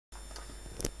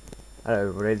Hello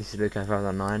everybody, this is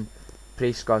LUKEA599.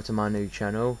 Please subscribe to my new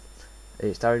channel.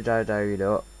 It's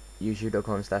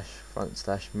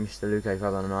www.youtube.com/front/Mr.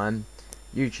 LUKEA599.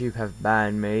 YouTube have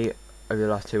banned me over the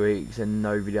last 2 weeks and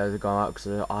no videos have gone up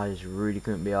because I just really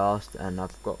couldn't be asked, and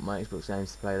I've got my Xbox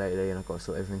games to play lately and I've got to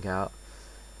sort everything out.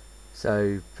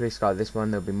 So please subscribe to this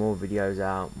one. There'll be more videos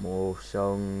out, more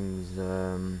songs,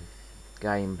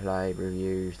 gameplay,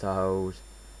 reviews, titles.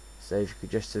 So if you could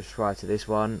just subscribe to this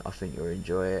one, I think you'll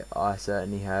enjoy it. I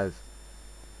certainly have,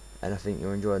 and I think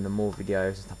you'll enjoy the more videos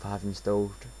and stuff I have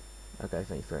installed. Okay,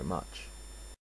 thank you very much.